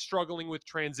Embiid struggling with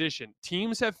transition.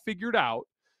 Teams have figured out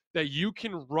that you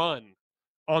can run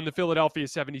on the Philadelphia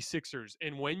 76ers.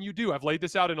 And when you do, I've laid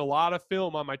this out in a lot of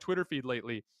film on my Twitter feed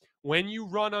lately. When you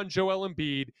run on Joel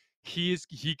Embiid, he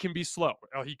can be slow.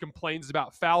 He complains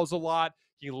about fouls a lot.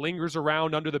 He lingers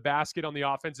around under the basket on the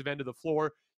offensive end of the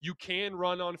floor. You can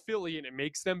run on Philly, and it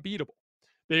makes them beatable.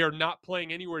 They are not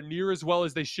playing anywhere near as well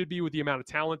as they should be with the amount of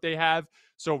talent they have.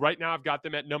 So right now I've got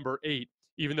them at number 8,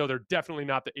 even though they're definitely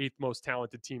not the 8th most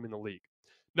talented team in the league.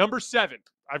 Number 7,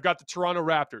 I've got the Toronto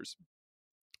Raptors.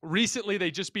 Recently,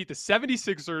 they just beat the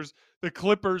 76ers, the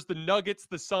Clippers, the Nuggets,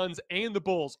 the Suns, and the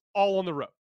Bulls all on the road.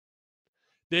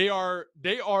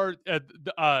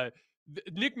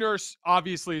 Nick Nurse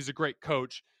obviously is a great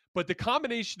coach, but the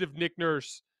combination of Nick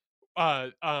Nurse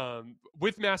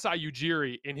with Masai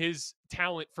Ujiri and his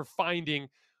talent for finding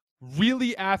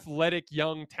really athletic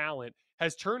young talent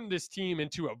has turned this team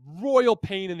into a royal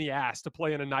pain in the ass to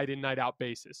play on a night in, night out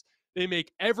basis. They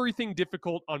make everything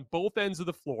difficult on both ends of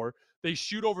the floor. They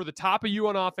shoot over the top of you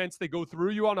on offense. They go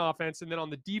through you on offense. And then on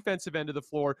the defensive end of the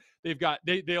floor,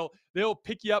 they'll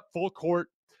pick you up full court.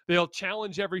 They'll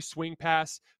challenge every swing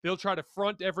pass. They'll try to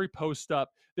front every post up.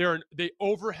 They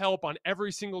overhelp on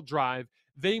every single drive.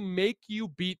 They make you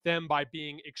beat them by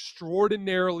being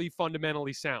extraordinarily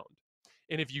fundamentally sound.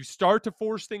 And if you start to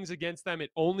force things against them, it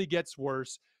only gets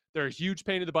worse. They're a huge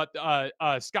pain in the butt.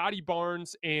 Scotty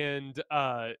Barnes and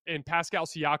Pascal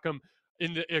Siakam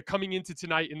coming into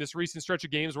tonight in this recent stretch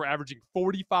of games were averaging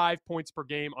 45 points per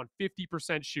game on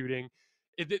 50% shooting.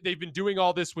 They've been doing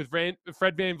all this with Fred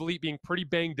VanVleet being pretty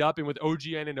banged up and with OG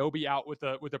Anunoby out with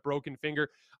a broken finger.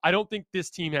 I don't think this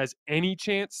team has any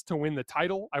chance to win the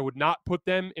title. I would not put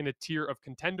them in a tier of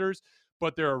contenders,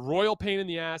 but they're a royal pain in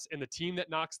the ass, and the team that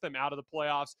knocks them out of the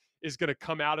playoffs is going to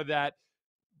come out of that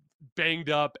banged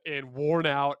up and worn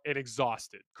out and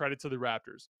exhausted. Credit to the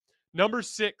Raptors. Number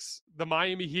 6, the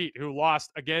Miami Heat, who lost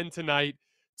again tonight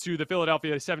to the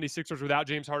Philadelphia 76ers without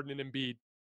James Harden and Embiid.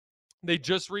 They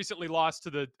just recently lost to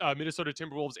the Minnesota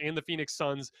Timberwolves and the Phoenix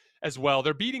Suns as well.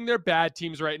 They're beating their bad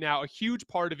teams right now. A huge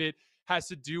part of it has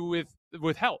to do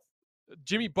with health.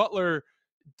 Jimmy Butler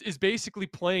is basically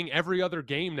playing every other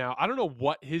game now. I don't know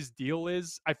what his deal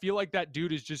is. I feel like that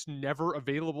dude is just never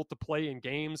available to play in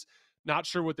games. Not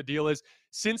sure what the deal is.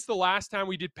 Since the last time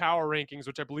we did power rankings,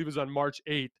 which I believe was on March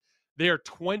 8th, they are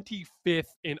 25th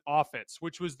in offense,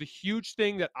 which was the huge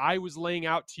thing that I was laying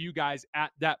out to you guys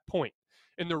at that point.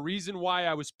 And the reason why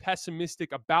I was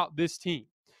pessimistic about this team,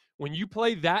 when you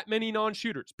play that many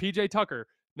non-shooters, PJ Tucker,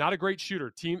 not a great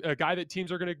shooter, a guy that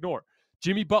teams are going to ignore.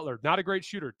 Jimmy Butler, not a great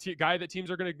shooter, guy that teams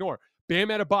are going to ignore. Bam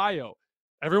Adebayo,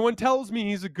 everyone tells me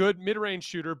he's a good mid-range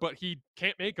shooter, but he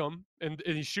can't make them, and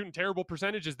he's shooting terrible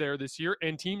percentages there this year,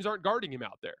 and teams aren't guarding him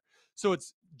out there. So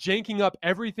it's janking up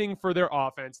everything for their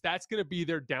offense. That's going to be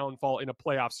their downfall in a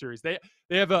playoff series. They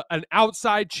have an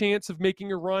outside chance of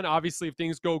making a run, obviously, if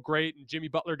things go great and Jimmy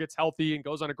Butler gets healthy and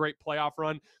goes on a great playoff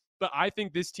run. But I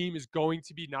think this team is going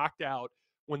to be knocked out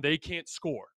when they can't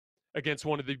score against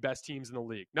one of the best teams in the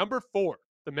league. Number 4,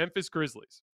 the Memphis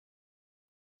Grizzlies.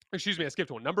 Excuse me, I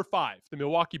skipped one. Number 5, the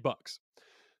Milwaukee Bucks.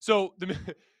 So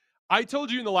I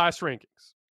told you in the last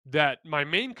rankings that my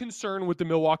main concern with the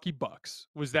Milwaukee Bucks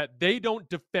was that they don't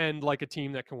defend like a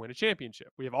team that can win a championship.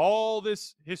 We have all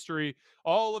this history,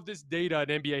 all of this data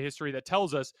in NBA history that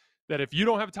tells us that if you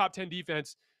don't have a top 10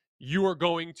 defense, you are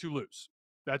going to lose.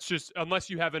 That's just,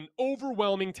 unless you have an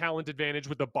overwhelming talent advantage,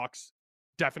 with the Bucks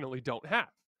definitely don't have.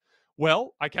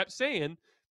 Well, I kept saying,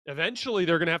 eventually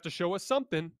they're going to have to show us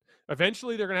something.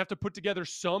 Eventually they're going to have to put together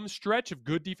some stretch of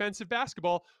good defensive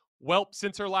basketball. Well,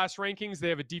 since our last rankings, they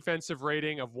have a defensive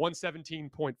rating of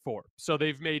 117.4. So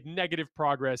they've made negative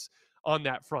progress on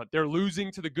that front. They're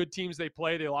losing to the good teams they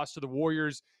play. They lost to the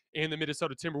Warriors and the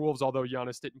Minnesota Timberwolves, although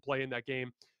Giannis didn't play in that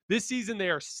game. This season,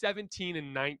 they are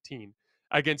 17-19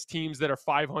 against teams that are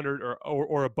 500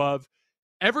 or above.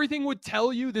 Everything would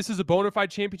tell you this is a bona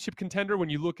fide championship contender when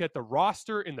you look at the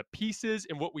roster and the pieces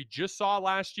and what we just saw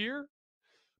last year.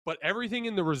 But everything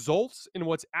in the results and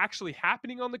what's actually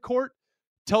happening on the court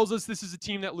tells us this is a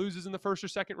team that loses in the first or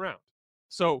second round.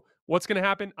 So what's going to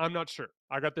happen? I'm not sure.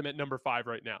 I got them at number 5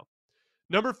 right now.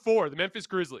 Number 4, the Memphis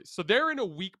Grizzlies. So they're in a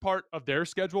weak part of their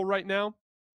schedule right now.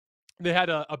 They had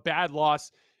a bad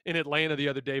loss in Atlanta the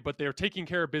other day, but they're taking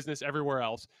care of business everywhere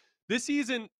else. This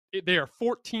season, they are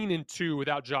 14-2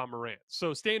 without Ja Morant.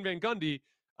 So Stan Van Gundy,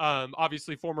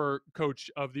 obviously former coach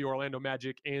of the Orlando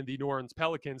Magic and the New Orleans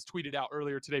Pelicans, tweeted out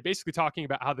earlier today, basically talking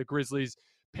about how the Grizzlies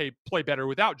play better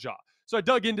without Ja. So I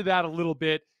dug into that a little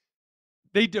bit.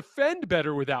 They defend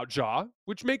better without Ja,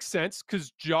 which makes sense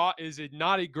because Ja is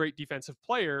not a great defensive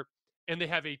player, and they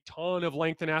have a ton of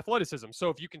length and athleticism. So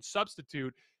if you can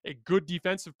substitute a good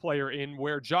defensive player in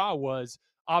where Ja was,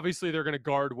 obviously they're going to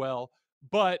guard well.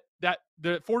 But that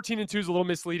the 14-2 is a little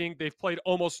misleading. They've played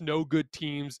almost no good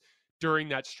teams during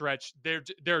that stretch.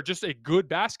 They're just a good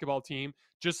basketball team,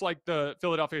 just like the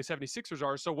Philadelphia 76ers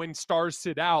are. So when stars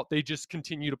sit out, they just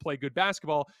continue to play good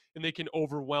basketball, and they can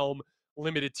overwhelm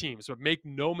limited teams. But make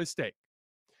no mistake,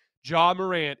 Ja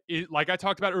Morant, like I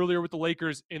talked about earlier with the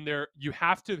Lakers, in there, you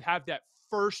have to have that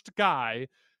first guy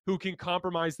who can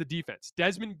compromise the defense.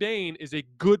 Desmond Bane is a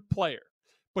good player,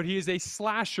 but he is a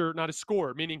slasher, not a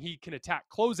scorer, meaning he can attack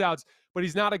closeouts, but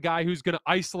he's not a guy who's going to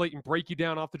isolate and break you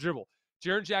down off the dribble.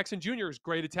 Jaren Jackson Jr. is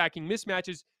great attacking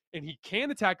mismatches, and he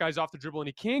can attack guys off the dribble, and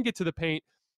he can get to the paint,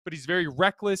 but he's very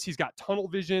reckless. He's got tunnel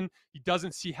vision. He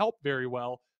doesn't see help very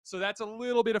well. So that's a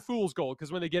little bit of fool's gold,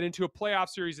 because when they get into a playoff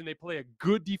series and they play a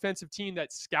good defensive team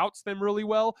that scouts them really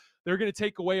well, they're going to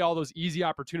take away all those easy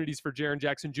opportunities for Jaren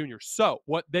Jackson Jr. So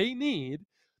what they need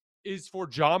is for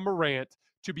Ja Morant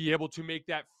to be able to make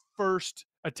that first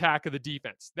attack of the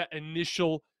defense, that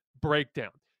initial breakdown.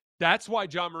 That's why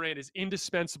Ja Morant is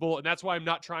indispensable, and that's why I'm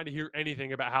not trying to hear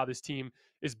anything about how this team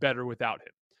is better without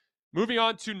him. Moving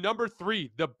on to number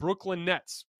 3, the Brooklyn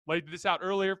Nets. Laid this out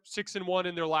earlier, 6-1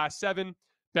 in their last 7.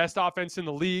 Best offense in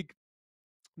the league.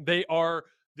 They are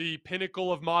the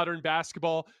pinnacle of modern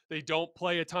basketball. They don't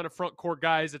play a ton of front court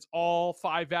guys. It's all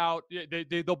 5 out.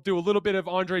 They'll do a little bit of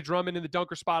Andre Drummond in the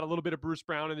dunker spot, a little bit of Bruce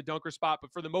Brown in the dunker spot.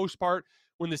 But for the most part,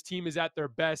 when this team is at their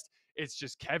best, it's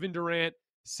just Kevin Durant,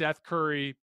 Seth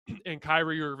Curry, and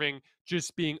Kyrie Irving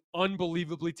just being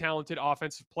unbelievably talented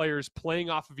offensive players playing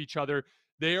off of each other.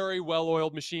 They are a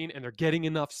well-oiled machine, and they're getting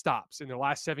enough stops. In their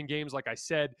last 7 games, like I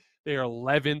said, they are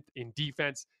 11th in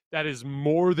defense. That is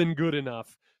more than good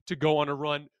enough to go on a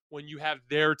run when you have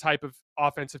their type of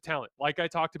offensive talent. Like I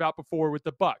talked about before with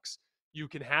the Bucks, you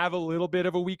can have a little bit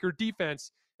of a weaker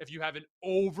defense if you have an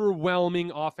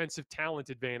overwhelming offensive talent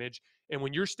advantage. And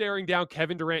when you're staring down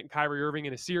Kevin Durant and Kyrie Irving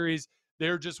in a series,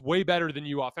 they're just way better than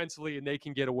you offensively, and they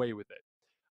can get away with it.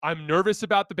 I'm nervous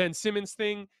about the Ben Simmons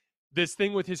thing. This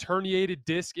thing with his herniated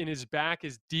disc in his back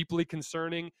is deeply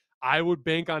concerning. I would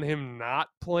bank on him not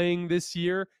playing this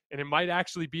year, and it might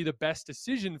actually be the best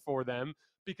decision for them,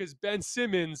 because Ben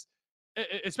Simmons,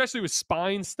 especially with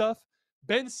spine stuff,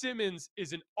 Ben Simmons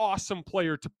is an awesome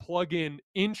player to plug in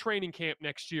training camp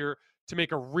next year to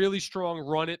make a really strong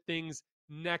run at things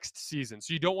next season.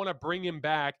 So you don't want to bring him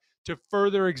back to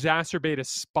further exacerbate a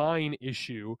spine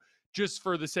issue just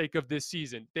for the sake of this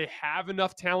season. They have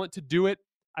enough talent to do it.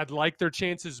 I'd like their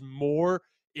chances more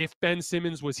if Ben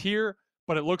Simmons was here,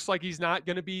 but it looks like he's not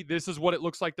going to be. This is what it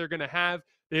looks like they're going to have.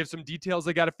 They have some details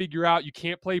they got to figure out. You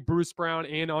can't play Bruce Brown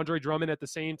and Andre Drummond at the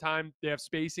same time. They have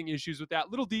spacing issues with that.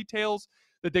 Little details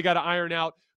that they got to iron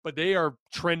out, but they are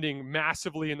trending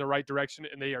massively in the right direction,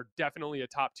 and they are definitely a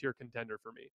top-tier contender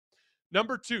for me.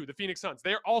 Number 2, the Phoenix Suns.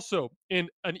 They're also in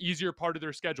an easier part of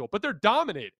their schedule, but they're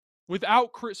dominating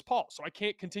without Chris Paul, so I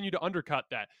can't continue to undercut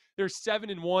that. They're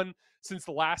 7-1 since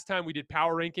the last time we did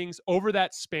power rankings. Over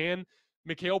that span,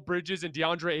 Mikal Bridges and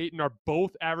DeAndre Ayton are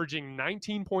both averaging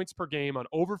 19 points per game on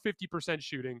over 50%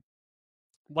 shooting.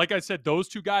 Like I said, those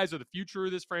 2 guys are the future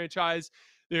of this franchise.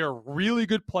 They are really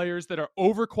good players that are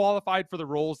overqualified for the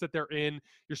roles that they're in.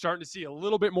 You're starting to see a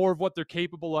little bit more of what they're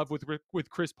capable of with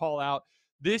Chris Paul out.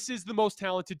 This is the most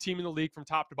talented team in the league from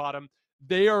top to bottom.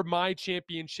 They are my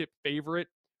championship favorite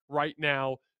right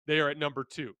now. They are at number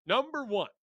 2. Number 1,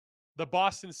 the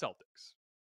Boston Celtics.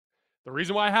 The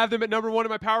reason why I have them at number 1 in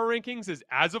my power rankings is,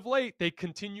 as of late, they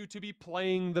continue to be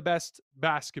playing the best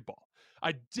basketball.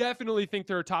 I definitely think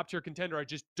they're a top-tier contender. I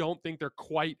just don't think they're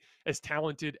quite as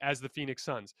talented as the Phoenix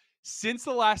Suns. Since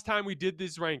the last time we did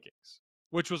these rankings,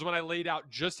 which was when I laid out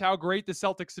just how great the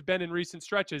Celtics have been in recent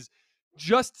stretches,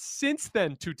 just since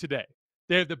then to today,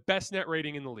 they have the best net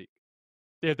rating in the league.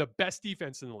 They have the best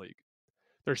defense in the league.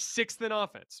 They're 6th in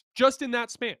offense, just in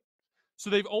that span. So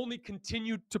they've only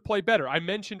continued to play better. I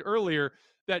mentioned earlier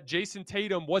that Jason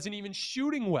Tatum wasn't even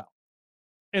shooting well,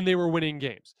 and they were winning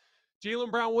games.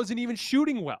 Jaylen Brown wasn't even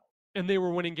shooting well, and they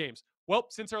were winning games. Well,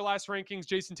 since our last rankings,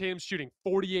 Jason Tatum's shooting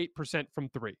 48% from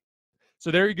three.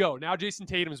 So there you go. Now Jason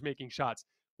Tatum's making shots.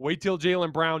 Wait till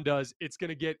Jaylen Brown does. It's going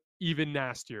to get even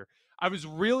nastier. I was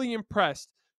really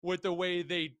impressed with the way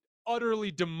they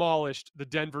utterly demolished the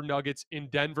Denver Nuggets in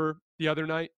Denver the other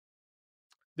night.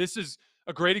 This is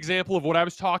a great example of what I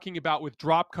was talking about with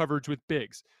drop coverage with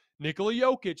bigs. Nikola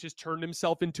Jokic has turned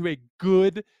himself into a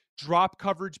good drop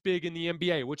coverage big in the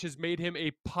NBA, which has made him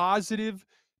a positive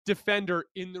defender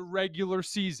in the regular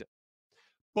season.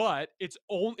 But it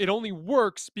only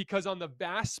works because on the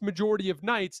vast majority of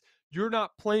nights, you're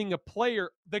not playing a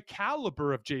player the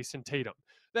caliber of Jason Tatum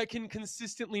that can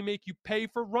consistently make you pay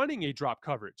for running a drop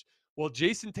coverage. Well,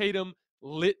 Jason Tatum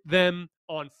lit them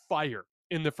on fire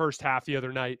in the first half the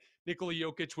other night. Nikola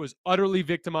Jokic was utterly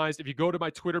victimized. If you go to my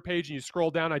Twitter page and you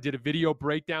scroll down, I did a video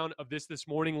breakdown of this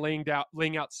morning, laying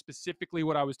out specifically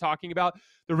what I was talking about.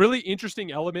 The really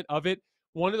interesting element of it,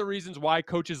 one of the reasons why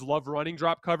coaches love running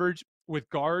drop coverage with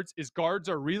guards is guards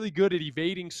are really good at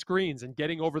evading screens and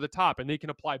getting over the top, and they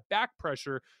can apply back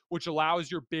pressure, which allows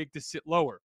your big to sit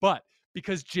lower. But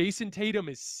because Jason Tatum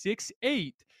is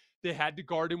 6'8", they had to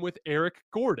guard him with Aaron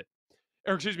Gordon.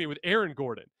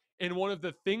 And one of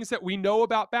the things that we know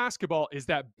about basketball is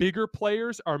that bigger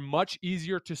players are much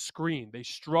easier to screen. They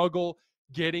struggle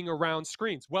getting around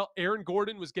screens. Well, Aaron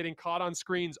Gordon was getting caught on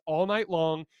screens all night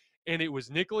long, and it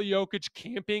was Nikola Jokic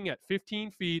camping at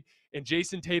 15 feet and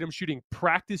Jason Tatum shooting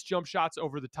practice jump shots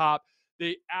over the top.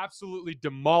 They absolutely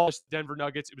demolished the Denver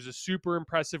Nuggets. It was a super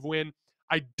impressive win.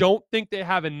 I don't think they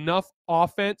have enough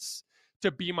offense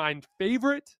to be my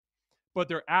favorite, but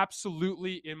they're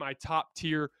absolutely in my top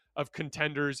tier of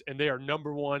contenders, and they are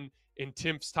number one in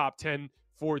Tim's top 10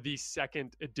 for the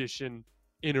second edition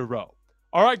in a row.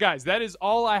 All right, guys, that is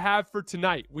all I have for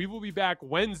tonight. We will be back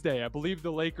Wednesday. I believe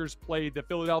the Lakers played the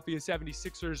Philadelphia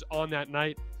 76ers on that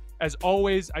night. As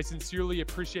always, I sincerely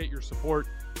appreciate your support,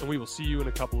 and we will see you in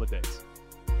a couple of days.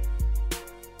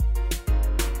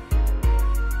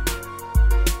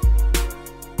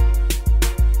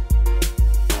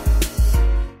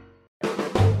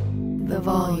 The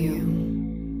volume.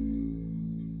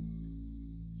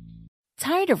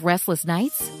 Tired of restless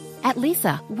nights? At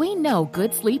Leesa, we know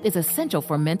good sleep is essential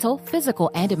for mental,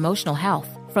 physical, and emotional health.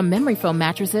 From memory foam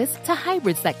mattresses to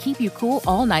hybrids that keep you cool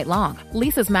all night long,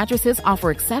 Leesa's mattresses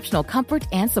offer exceptional comfort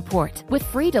and support with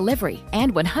free delivery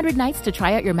and 100 nights to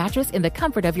try out your mattress in the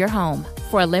comfort of your home.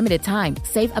 For a limited time,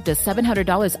 save up to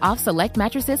 $700 off select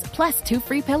mattresses plus 2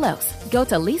 free pillows. Go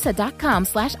to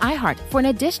leesa.com/iHeart for an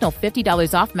additional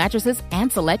 $50 off mattresses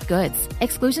and select goods.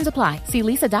 Exclusions apply. See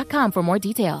leesa.com for more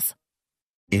details.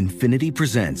 Infiniti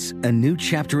presents a new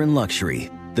chapter in luxury,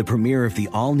 the premiere of the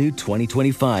all-new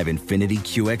 2025 Infiniti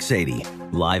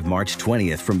QX80, live March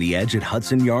 20th from the Edge at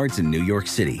Hudson Yards in New York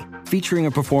City, featuring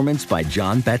a performance by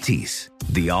John Batiste.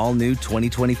 The all-new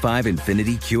 2025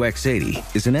 Infiniti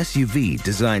QX80 is an SUV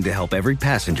designed to help every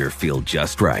passenger feel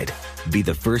just right. Be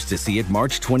the first to see it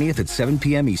March 20th at 7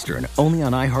 p.m. Eastern, only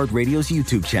on iHeartRadio's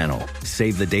YouTube channel.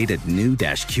 Save the date at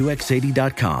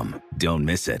new-QX80.com. Don't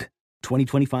miss it.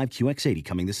 2025 QX80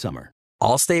 coming this summer.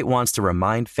 Allstate wants to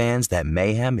remind fans that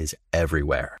mayhem is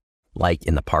everywhere. Like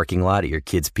in the parking lot at your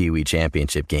kid's Pee Wee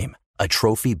Championship game. A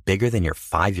trophy bigger than your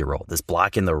 5-year-old is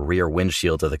blocking the rear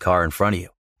windshield of the car in front of you.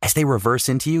 As they reverse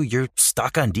into you, you're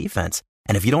stuck on defense.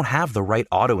 And if you don't have the right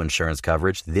auto insurance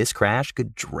coverage, this crash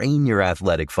could drain your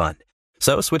athletic fund.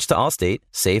 So switch to Allstate,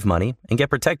 save money, and get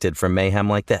protected from mayhem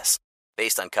like this.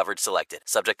 Based on coverage selected,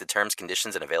 subject to terms,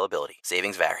 conditions, and availability.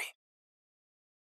 Savings vary.